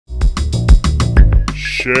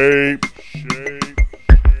shape,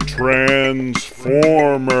 Transformers.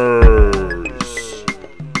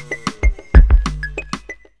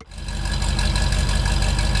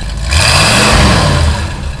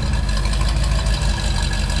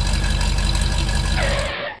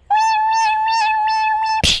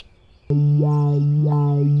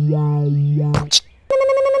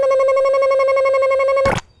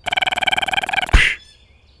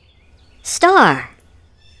 Star.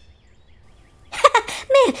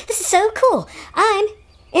 Man, this is so cool. I'm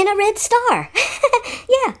in a red star.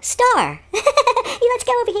 Yeah, star. Let's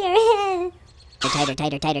go over here.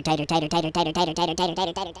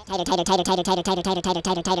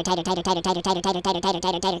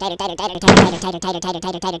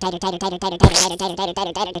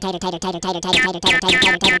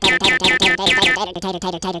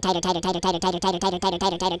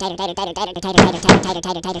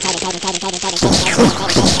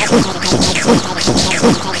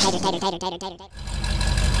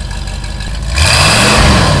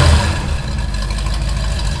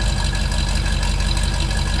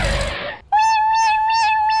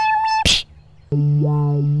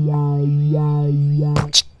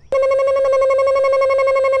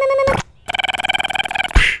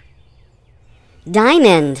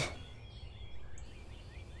 Diamond.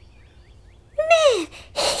 Man,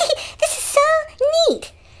 this is so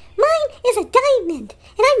neat. Mine is a diamond,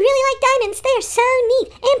 and I really like diamonds. They are so neat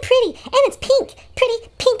and pretty, and it's pink. Pretty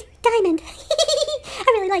pink diamond. I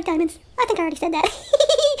really like diamonds. I think I already said that.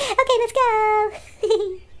 Okay, let's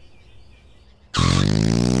go.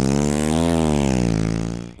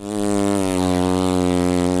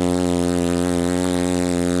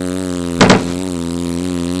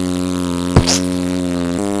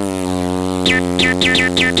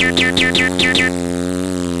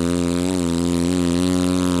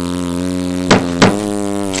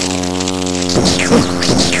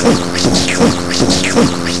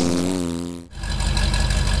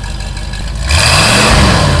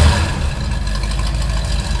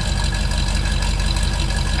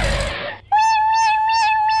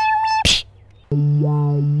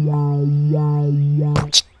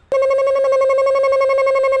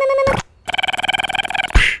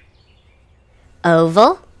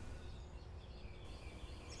 Oval.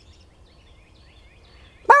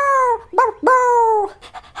 Bow, bow, bow.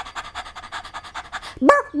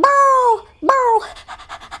 Bow, bow, bow.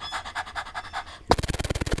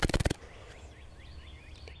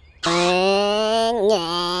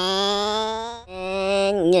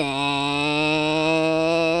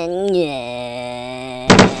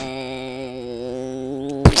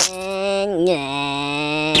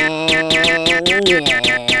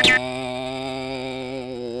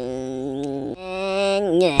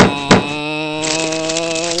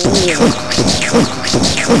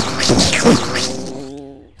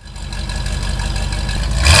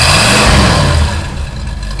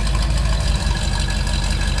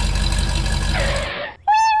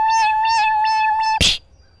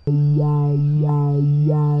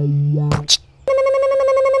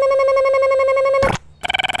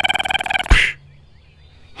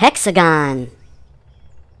 Hexagon.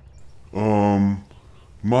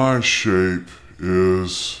 My shape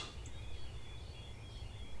is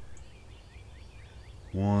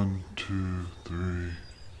 1, 2, 3,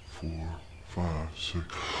 4, 5, 6.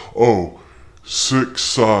 Oh, 6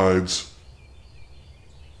 sides.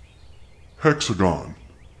 Hexagon.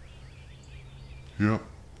 Yep,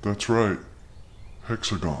 that's right.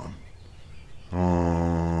 Hexagon.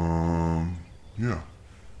 Yeah.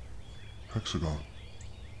 Hexagon.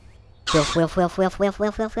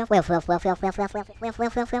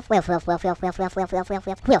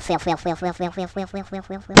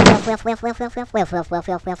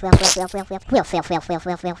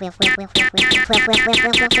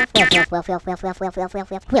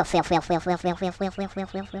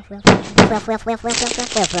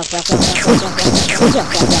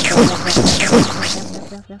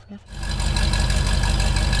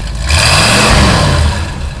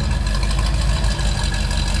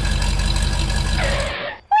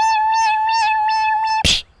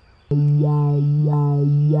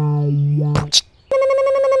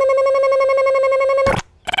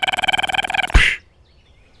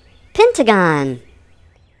 Pentagon.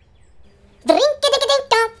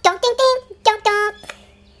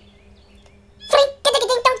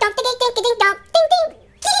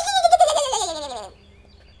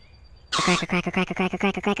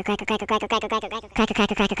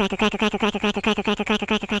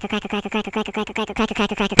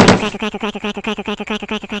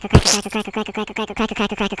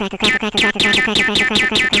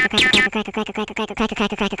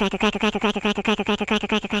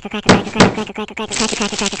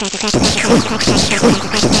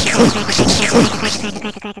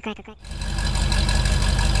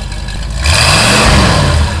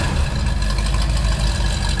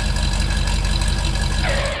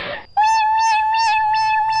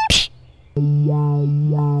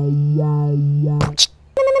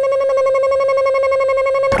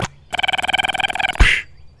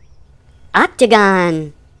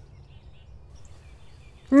 Octagon.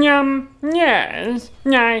 Yes,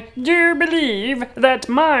 I do believe that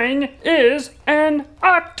mine is an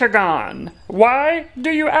octagon. Why,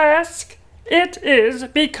 do you ask? It is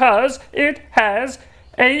because it has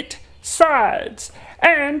 8 sides,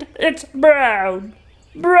 and it's brown.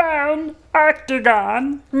 Brown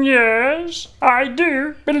octagon. Yes, I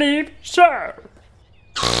do believe so.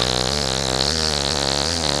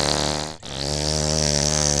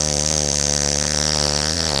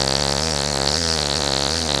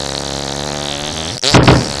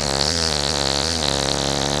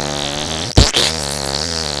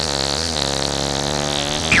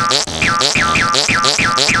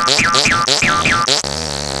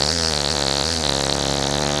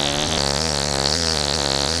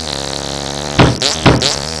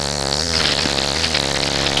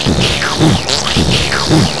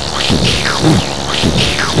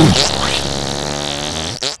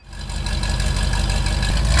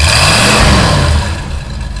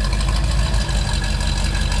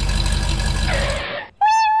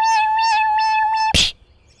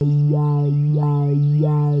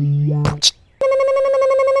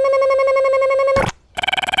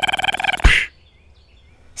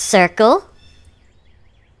 Circle.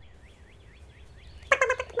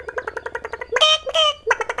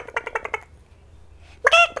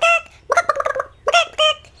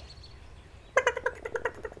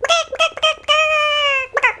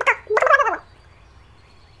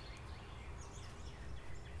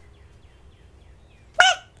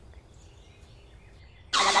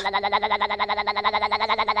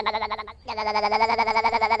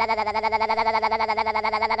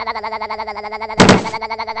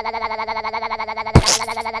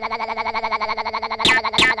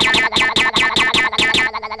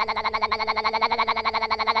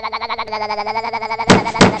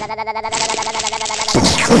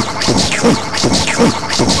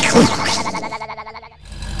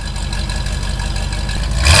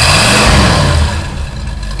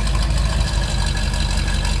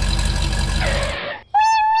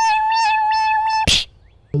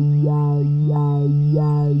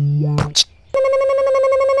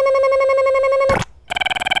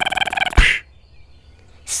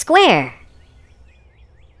 Square.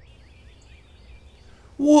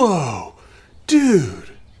 Whoa,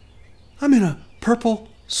 dude, I'm in a purple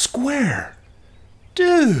square.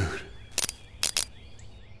 Dude.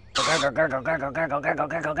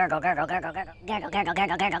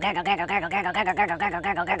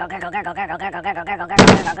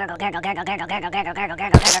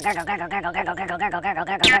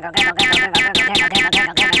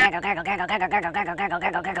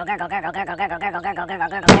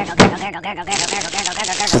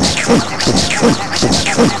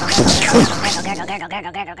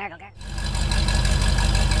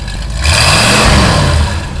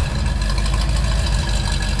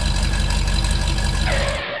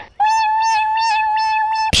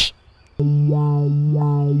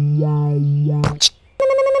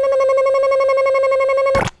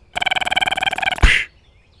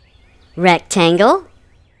 Rectangle.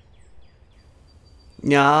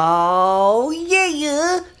 Oh,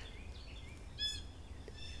 yeah.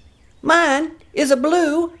 Mine is a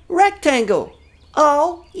blue rectangle.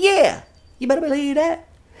 Oh, yeah. You better believe that.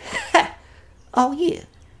 Ha. Oh, yeah.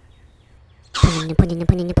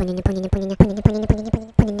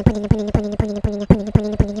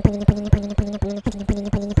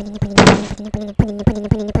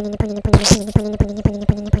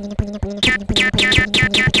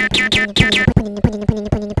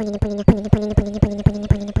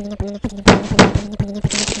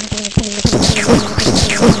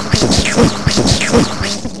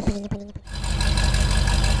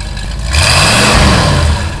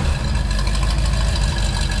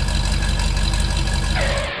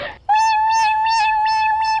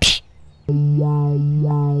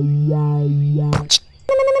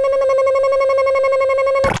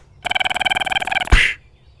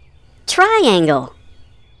 Triangle.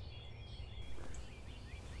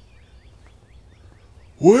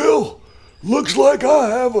 Well, looks like I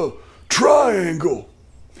have a triangle.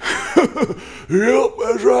 Yep,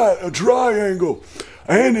 that's right, a triangle.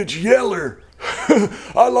 And it's yeller.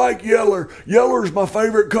 I like yeller. Yeller's my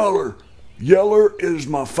favorite color. Yeller is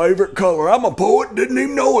my favorite color. I'm a poet, didn't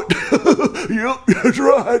even know it. Yep, that's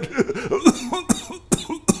right.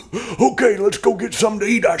 Okay, let's go get something to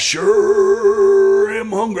eat. I sure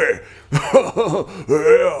am hungry.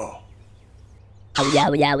 Yeah.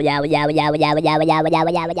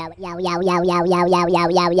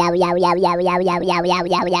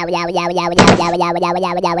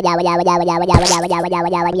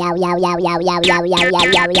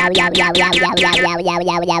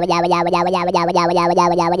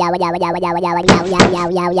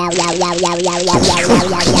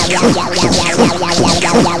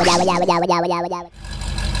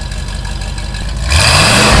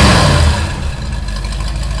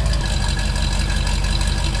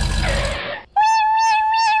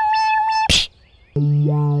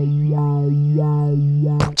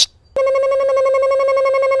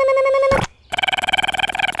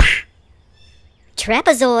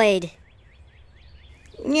 Trapezoid.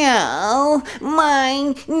 No,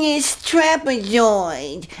 mine is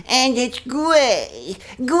trapezoid, and it's gray.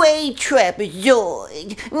 Gray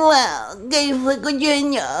trapezoid. Well, what could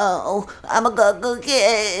you know? I'm a go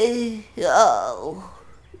get. Oh,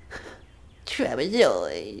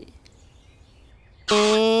 trapezoid.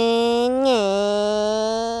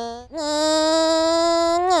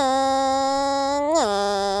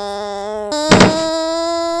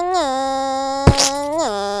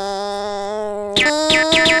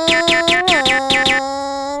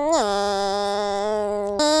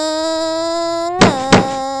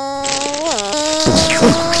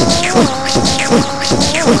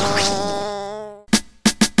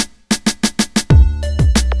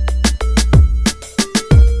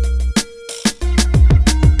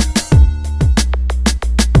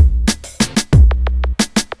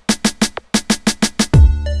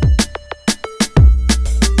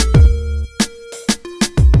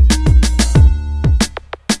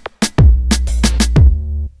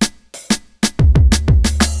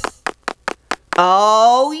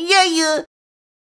 Oh, yeah,